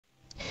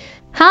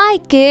Hi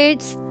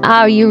kids,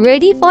 are you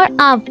ready for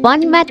a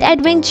fun math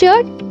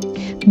adventure?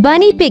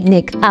 Bunny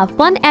Picnic, a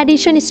fun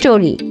addition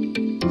story.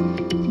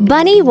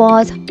 Bunny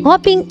was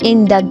hopping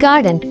in the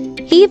garden.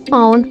 He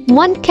found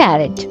one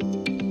carrot.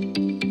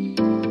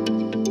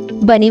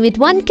 Bunny with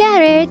one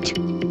carrot.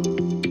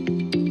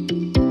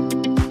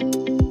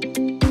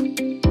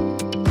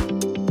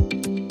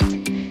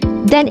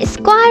 Then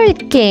Squirrel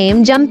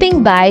came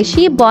jumping by.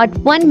 She bought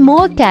one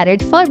more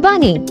carrot for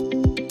Bunny.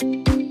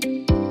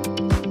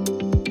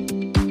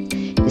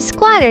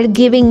 Squirrel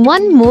giving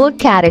one more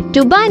carrot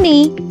to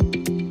Bunny.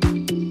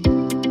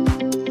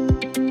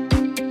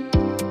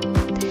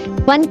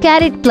 One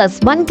carrot plus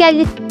one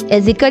carrot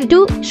is equal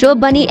to, show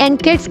Bunny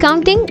and kids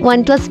counting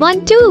 1 plus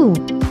 1, 2.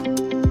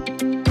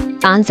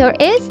 Answer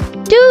is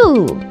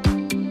 2.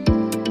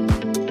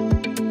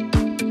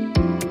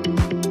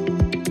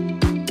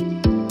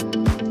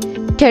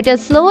 Turtle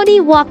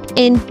slowly walked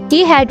in.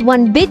 He had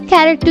one big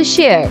carrot to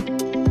share.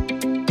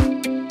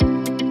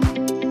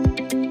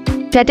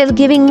 Turtle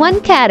giving one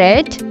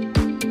carrot.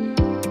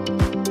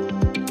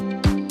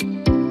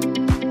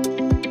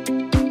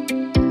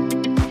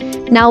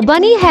 Now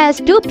Bunny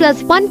has 2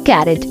 plus 1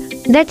 carrot.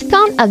 Let's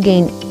count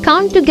again.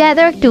 Count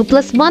together. 2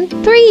 plus 1,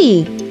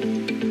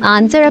 3.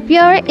 Answer up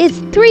here is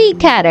 3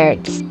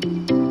 carrots.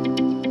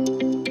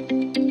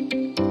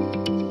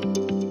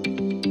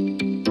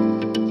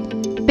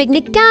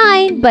 Picnic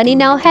time! Bunny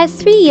now has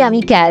 3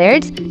 yummy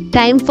carrots.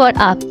 Time for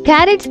a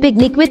carrots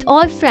picnic with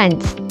all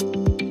friends.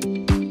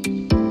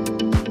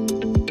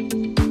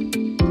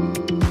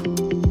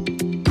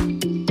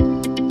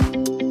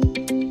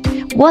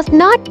 Was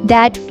not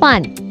that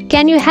fun?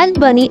 Can you help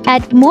Bunny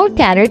add more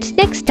carrots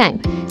next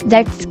time?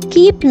 Let's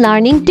keep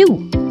learning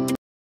too.